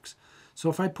this works. So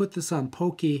if I put this on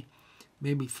Pokey,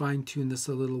 maybe fine-tune this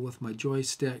a little with my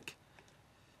joystick,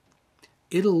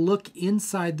 it'll look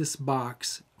inside this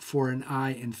box for an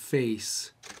eye and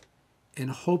face and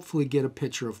hopefully get a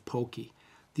picture of Pokey.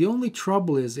 The only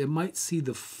trouble is it might see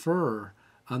the fur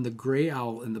on the gray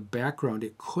owl in the background.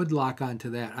 It could lock onto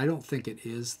that. I don't think it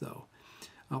is, though.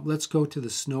 Let's go to the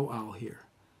snow owl here.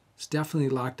 It's definitely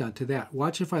locked onto that.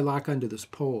 Watch if I lock onto this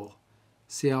pole.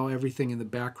 See how everything in the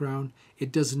background?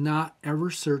 It does not ever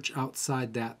search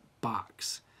outside that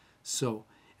box. So,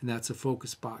 and that's a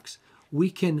focus box. We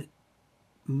can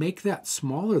make that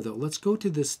smaller though. Let's go to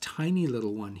this tiny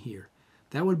little one here.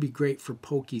 That would be great for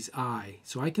Pokey's eye.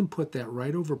 So I can put that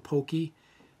right over Pokey,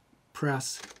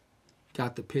 press,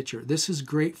 Got the picture. This is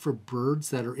great for birds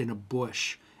that are in a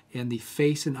bush and the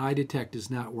face and eye detect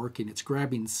is not working. It's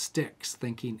grabbing sticks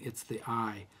thinking it's the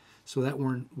eye. So that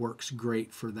one works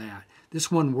great for that.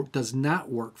 This one does not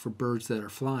work for birds that are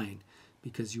flying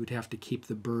because you would have to keep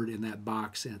the bird in that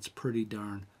box and it's pretty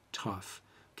darn tough.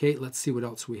 Okay, let's see what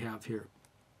else we have here.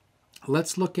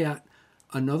 Let's look at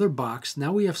another box.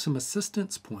 Now we have some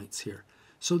assistance points here.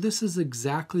 So this is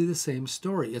exactly the same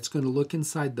story. It's going to look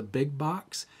inside the big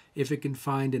box. If it can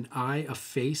find an eye, a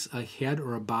face, a head,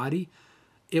 or a body,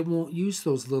 it won't use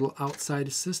those little outside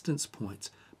assistance points.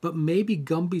 But maybe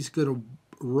Gumby's going to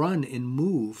run and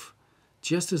move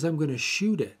just as I'm going to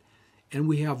shoot it. And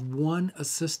we have one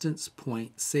assistance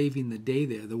point saving the day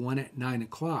there, the one at 9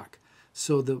 o'clock.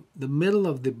 So the middle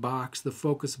of the box, the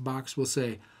focus box, will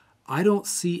say, I don't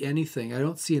see anything. I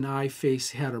don't see an eye,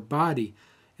 face, head, or body.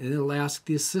 And it'll ask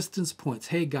the assistance points,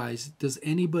 hey guys, does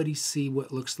anybody see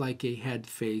what looks like a head,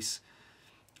 face,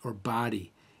 or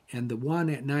body? And the one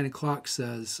at 9 o'clock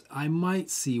says, I might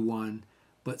see one,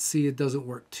 but see, it doesn't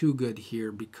work too good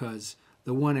here because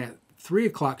the one at 3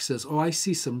 o'clock says, oh, I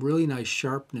see some really nice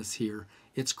sharpness here.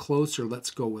 It's closer.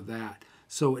 Let's go with that.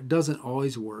 So it doesn't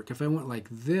always work. If I went like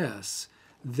this,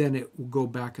 then it will go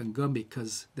back on Gumby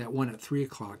because that one at 3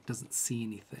 o'clock doesn't see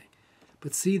anything.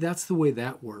 But see, that's the way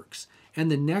that works. And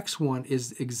the next one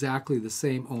is exactly the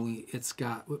same, only it's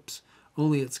got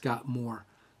more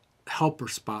helper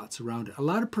spots around it. A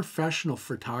lot of professional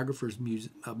photographers,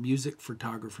 music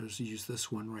photographers use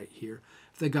this one right here.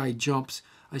 If the guy jumps,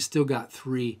 I still got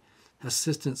 3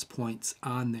 assistance points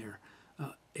on there.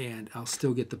 And I'll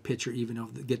still get the picture even though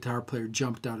the guitar player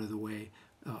jumped out of the way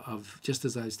of just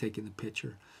as I was taking the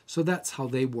picture. So that's how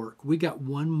they work. We got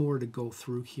one more to go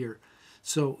through here.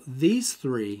 So these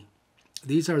 3,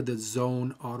 these are the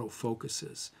zone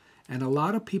autofocuses. And a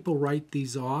lot of people write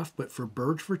these off, but for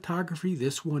bird photography,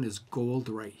 this one is gold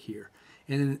right here.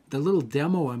 And in the little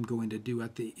demo I'm going to do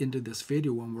at the end of this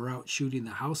video when we're out shooting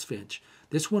the house finch,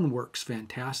 this one works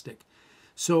fantastic.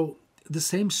 So the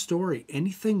same story,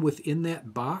 anything within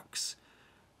that box,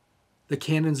 the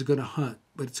Canon's going to hunt,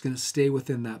 but it's going to stay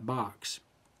within that box.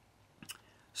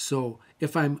 So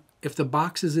if the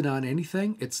box isn't on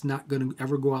anything, it's not going to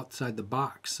ever go outside the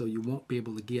box, so you won't be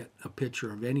able to get a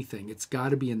picture of anything. It's got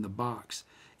to be in the box.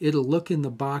 It'll look in the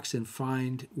box and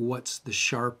find what's the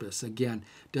sharpest. Again,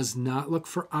 does not look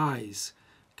for eyes.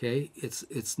 Okay,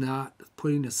 it's not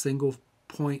putting a single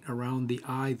point around the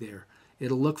eye there.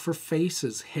 It'll look for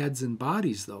faces, heads, and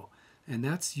bodies though, and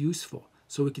that's useful.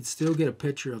 So we could still get a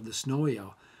picture of the snowy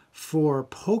owl. For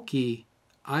pokey,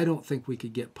 I don't think we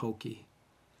could get pokey.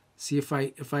 See, if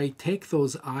I take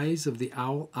those eyes of the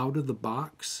owl out of the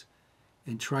box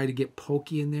and try to get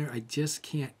pokey in there, I just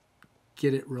can't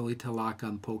get it really to lock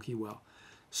on pokey well.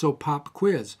 So pop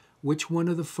quiz, which one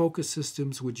of the focus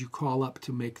systems would you call up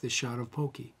to make the shot of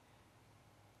pokey?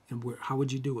 And how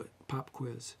would you do it? Pop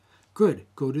quiz. Good.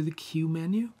 Go to the Q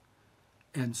menu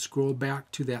and scroll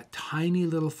back to that tiny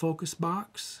little focus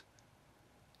box.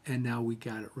 And now we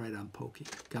got it right on pokey.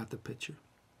 Got the picture.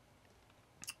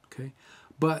 Okay.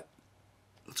 But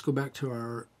let's go back to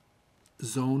our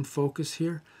zone focus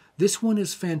here. This one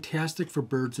is fantastic for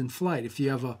birds in flight. If you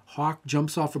have a hawk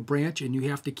jumps off a branch and you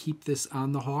have to keep this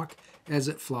on the hawk as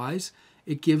it flies,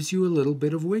 it gives you a little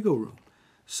bit of wiggle room.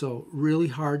 So really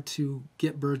hard to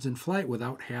get birds in flight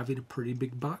without having a pretty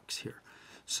big box here.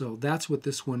 So that's what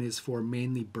this one is for,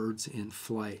 mainly birds in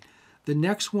flight. The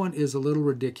next one is a little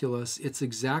ridiculous. It's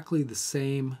exactly the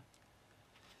same.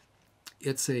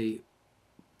 It's a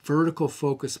vertical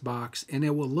focus box, and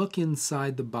it will look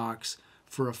inside the box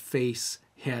for a face,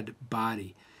 head,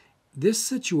 body. This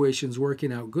situation is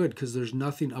working out good because there's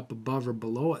nothing up above or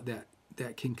below it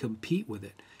that can compete with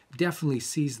it. Definitely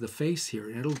sees the face here,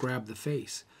 and it'll grab the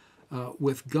face.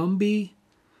 With Gumby,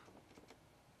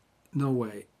 no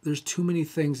way. There's too many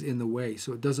things in the way,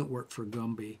 so it doesn't work for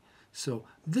Gumby. So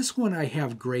this one I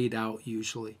have grayed out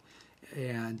usually.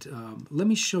 And let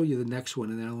me show you the next one,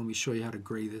 and then let me show you how to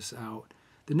gray this out.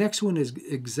 The next one is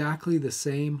exactly the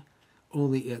same,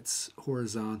 only it's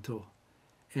horizontal.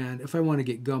 And if I want to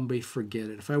get Gumby, forget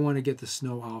it. If I want to get the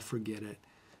snow, I'll forget it.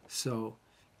 So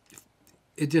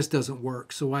it just doesn't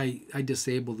work. So I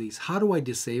disable these. How do I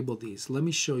disable these? Let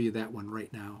me show you that one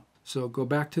right now. So go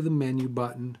back to the menu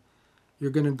button.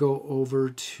 You're going to go over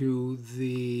to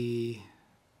the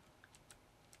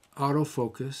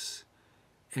autofocus,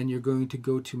 and you're going to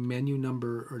go to menu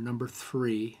number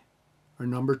 3. Or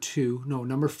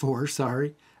number 4,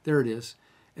 sorry. There it is.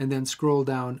 And then scroll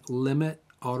down, limit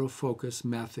autofocus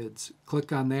methods.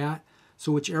 Click on that.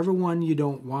 So whichever one you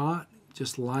don't want,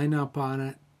 just line up on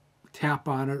it, tap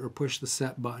on it, or push the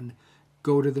set button.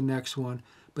 go to the next one.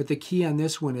 But the key on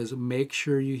this one is make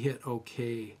sure you hit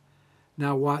OK.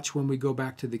 Now watch when we go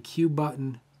back to the Q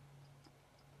button.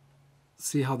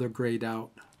 See how they're grayed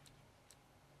out.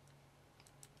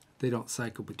 They don't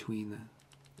cycle between them.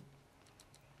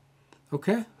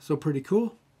 Okay, so pretty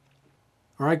cool.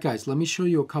 All right, guys, let me show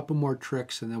you a couple more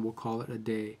tricks and then we'll call it a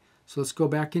day. So let's go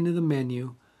back into the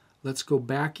menu. Let's go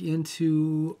back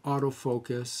into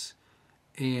autofocus.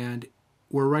 And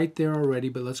we're right there already,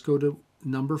 but let's go to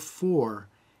number 4.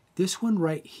 This one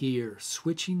right here,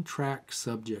 switching track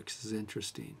subjects, is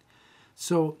interesting.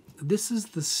 So this is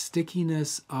the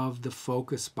stickiness of the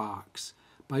focus box.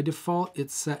 By default,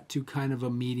 it's set to kind of a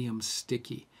medium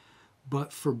sticky.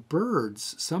 But for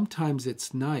birds, sometimes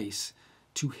it's nice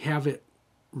to have it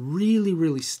really,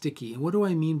 really sticky. And what do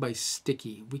I mean by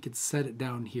sticky? We could set it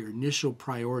down here, initial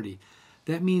priority.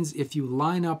 That means if you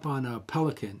line up on a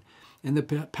pelican and the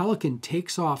pelican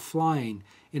takes off flying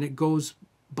and it goes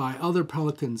by other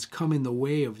pelicans come in the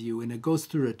way of you and it goes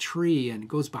through a tree and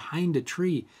goes behind a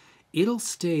tree, it'll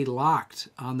stay locked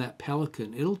on that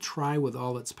pelican. It'll try with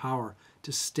all its power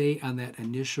to stay on that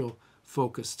initial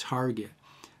focus target.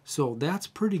 So that's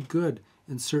pretty good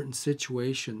in certain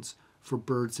situations for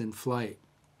birds in flight.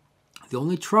 The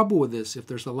only trouble with this, if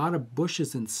there's a lot of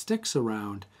bushes and sticks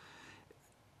around,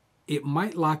 it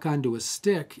might lock onto a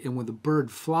stick, and when the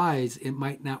bird flies, it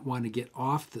might not want to get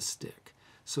off the stick.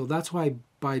 So that's why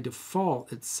by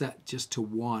default it's set just to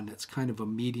 1. It's kind of a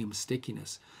medium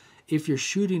stickiness. If you're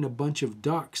shooting a bunch of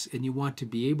ducks and you want to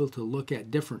be able to look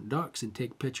at different ducks and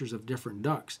take pictures of different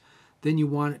ducks, then you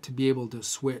want it to be able to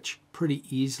switch pretty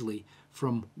easily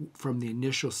from the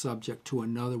initial subject to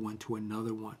another one to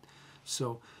another one.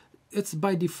 So it's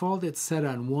by default it's set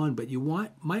on 1, but you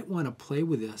might want to play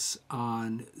with this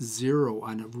on 0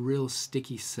 on a real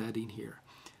sticky setting here.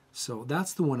 So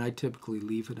that's the one I typically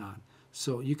leave it on.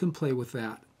 So you can play with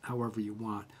that however you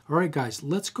want. All right, guys,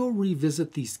 let's go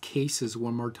revisit these cases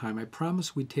one more time. I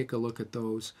promised we'd take a look at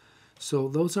those. So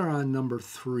those are on number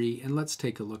 3, and let's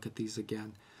take a look at these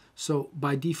again. So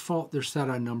by default, they're set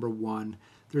on number 1.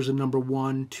 There's a number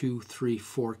 1, 2, 3,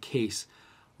 4 case.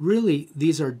 Really,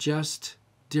 these are just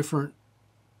different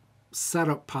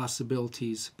setup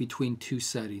possibilities between 2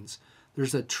 settings.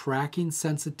 There's a tracking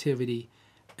sensitivity,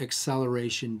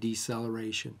 acceleration,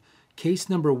 deceleration. Case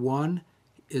number 1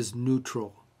 is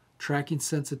neutral. Tracking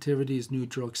sensitivity is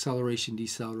neutral. Acceleration,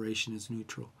 deceleration is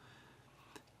neutral.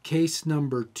 Case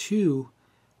number 2,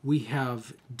 we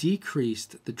have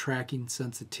decreased the tracking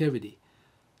sensitivity.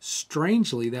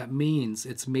 Strangely, that means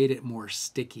it's made it more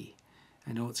sticky.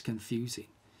 I know it's confusing.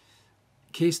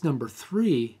 Case number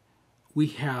 3, we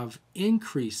have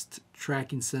increased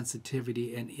tracking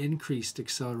sensitivity and increased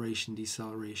acceleration,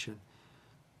 deceleration.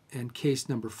 And case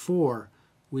number 4,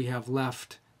 we have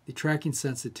left the tracking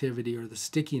sensitivity or the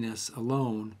stickiness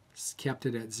alone, kept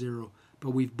it at 0,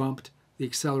 but we've bumped the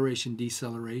acceleration,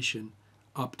 deceleration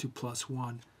up to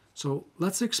 +1. So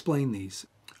let's explain these.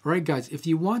 All right, guys, if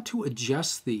you want to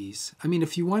adjust these,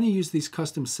 if you want to use these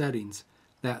custom settings,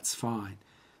 that's fine.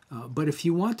 But if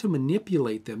you want to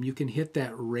manipulate them, you can hit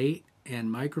that rate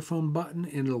and microphone button,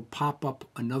 and it'll pop up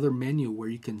another menu where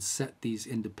you can set these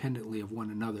independently of one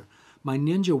another. My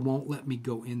Ninja won't let me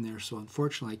go in there, so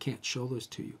unfortunately I can't show those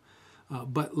to you.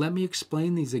 But let me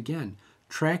explain these again.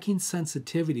 Tracking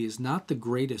sensitivity is not the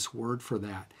greatest word for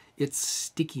that. It's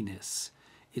stickiness.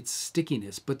 It's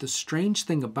stickiness. But the strange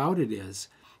thing about it is,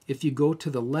 if you go to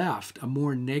the left, a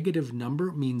more negative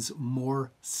number means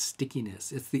more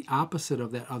stickiness. It's the opposite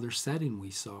of that other setting we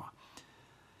saw.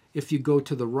 If you go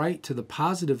to the right, to the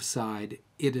positive side,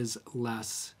 it is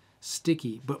less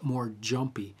sticky, but more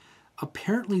jumpy.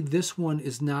 Apparently, this one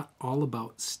is not all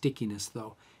about stickiness,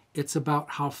 though. It's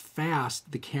about how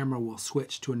fast the camera will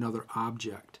switch to another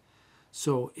object.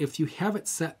 So if you have it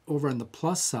set over on the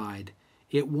plus side,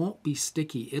 it won't be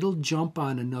sticky. It'll jump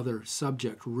on another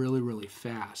subject really, really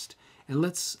fast. And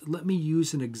let me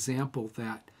use an example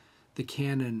that the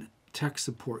Canon tech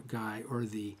support guy or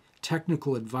the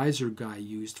technical advisor guy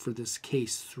used for this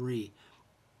case 3.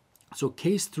 So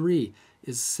case 3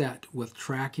 is set with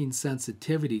tracking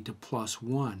sensitivity to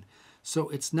 +1. So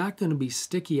it's not going to be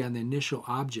sticky on the initial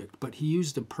object, but he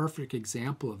used a perfect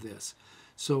example of this.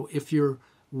 So if you're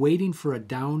waiting for a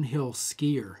downhill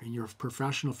skier and you're a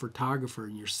professional photographer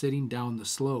and you're sitting down the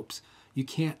slopes, you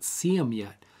can't see him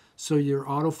yet. So your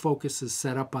autofocus is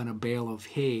set up on a bale of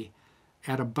hay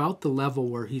at about the level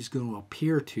where he's going to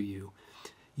appear to you.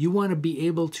 You want to be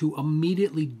able to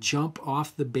immediately jump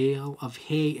off the bale of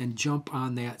hay and jump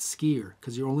on that skier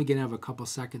because you're only going to have a couple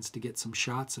seconds to get some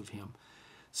shots of him.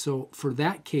 So for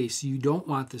that case, you don't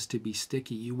want this to be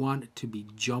sticky. You want it to be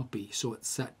jumpy, so it's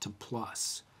set to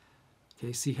plus.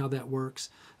 Okay, see how that works?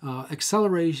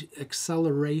 Acceleration,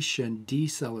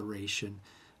 deceleration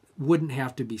wouldn't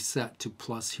have to be set to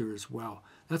plus here as well.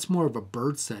 That's more of a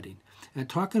bird setting. And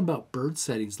talking about bird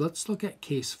settings, let's look at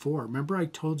case 4. Remember I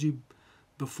told you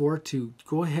before to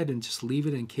go ahead and just leave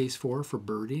it in case 4 for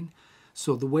birding.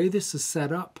 So the way this is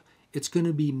set up, it's going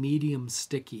to be medium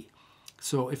sticky.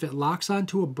 So if it locks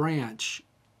onto a branch,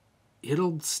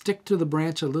 it'll stick to the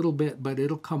branch a little bit, but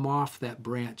it'll come off that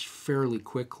branch fairly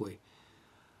quickly.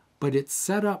 But it's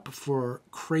set up for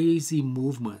crazy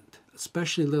movement,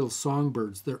 especially little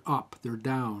songbirds. They're up, they're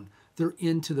down, they're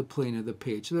into the plane of the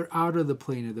page, they're out of the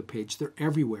plane of the page, they're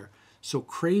everywhere. So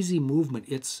crazy movement,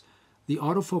 the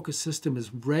autofocus system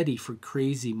is ready for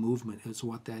crazy movement is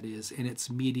what that is, and it's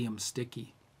medium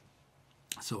sticky.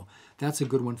 So that's a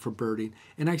good one for birding.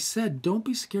 And I said, don't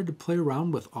be scared to play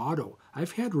around with auto.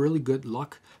 I've had really good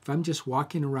luck. If I'm just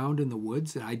walking around in the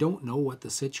woods and I don't know what the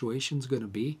situation's going to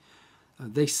be,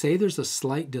 they say there's a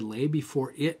slight delay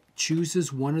before it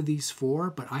chooses one of these 4,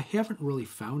 but I haven't really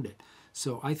found it.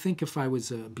 So I think if I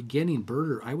was a beginning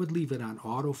birder, I would leave it on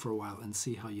auto for a while and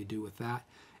see how you do with that.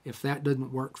 If that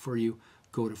doesn't work for you,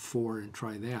 go to 4 and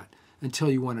try that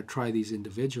until you want to try these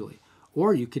individually.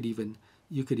 Or you could even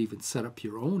set up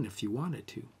your own if you wanted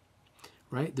to,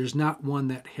 right? There's not one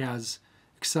that has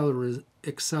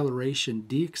acceleration,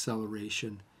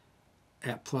 deceleration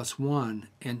at +1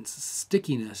 and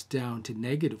stickiness down to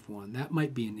 -1. That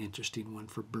might be an interesting one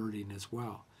for birding as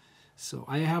well. So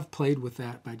I have played with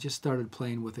that, but I just started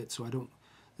playing with it, so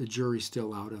the jury's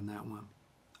still out on that one.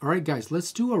 All right, guys,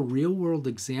 let's do a real-world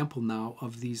example now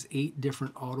of these 8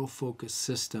 different autofocus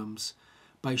systems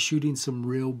by shooting some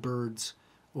real birds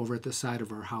over at the side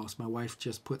of our house. My wife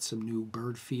just put some new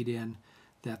bird feed in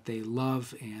that they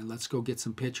love, and let's go get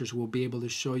some pictures. We'll be able to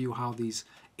show you how these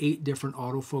 8 different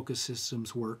autofocus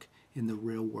systems work in the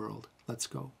real world. Let's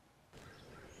go. All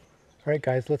right,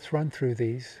 guys, let's run through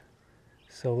these.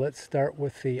 So let's start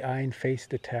with the eye and face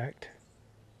detect.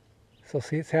 So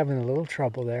see, it's having a little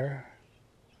trouble there.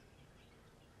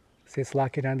 See, it's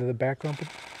locking onto the background,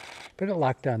 but it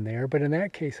locked on there. But in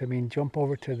that case, I mean, jump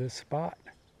over to the spot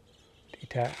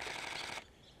detect.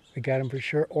 We got them for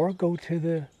sure. Or go to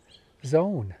the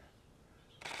zone.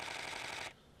 I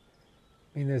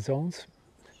mean, the zones,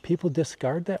 people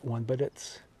discard that one, but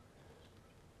it's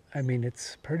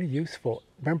pretty useful.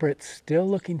 Remember, it's still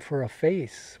looking for a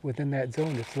face within that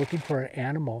zone. It's looking for an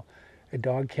animal, a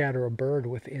dog, cat, or a bird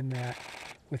within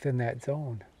that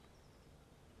zone.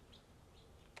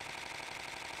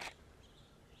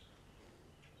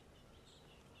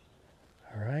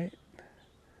 All right.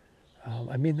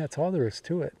 I mean, that's all there is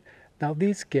to it. Now,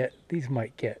 these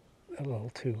might get a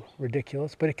little too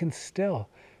ridiculous, but it can still,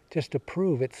 just to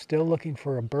prove, it's still looking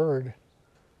for a bird,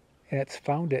 and it's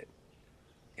found it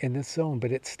in this zone,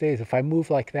 but it stays. If I move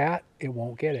like that, it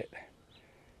won't get it.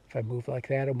 If I move like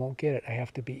that, it won't get it. I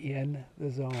have to be in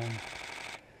the zone.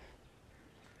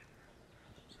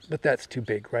 But that's too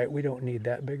big, right? We don't need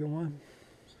that bigger one.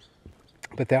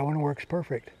 But that one works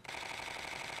perfect.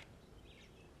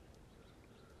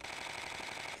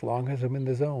 As long as I'm in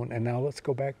the zone. And now let's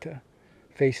go back to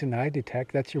face and eye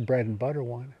detect. That's your bread and butter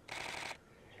one.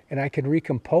 And I can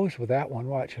recompose with that one.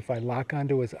 Watch, if I lock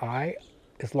onto his eye,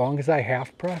 as long as I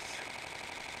half press,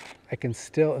 I can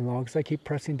still, as long as I keep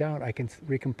pressing down, I can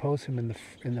recompose him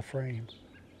in the frame.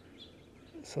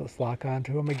 So let's lock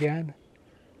onto him again.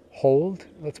 Hold.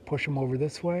 Let's push him over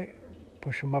this way.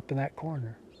 Push him up in that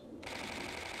corner.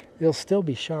 It'll still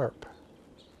be sharp.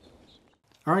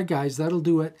 All right, guys, that'll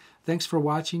do it. Thanks for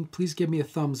watching. Please give me a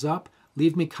thumbs up.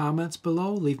 Leave me comments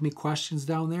below. Leave me questions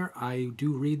down there. I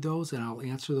do read those, and I'll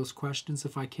answer those questions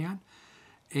if I can.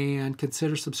 And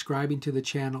consider subscribing to the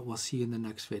channel. We'll see you in the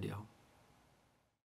next video.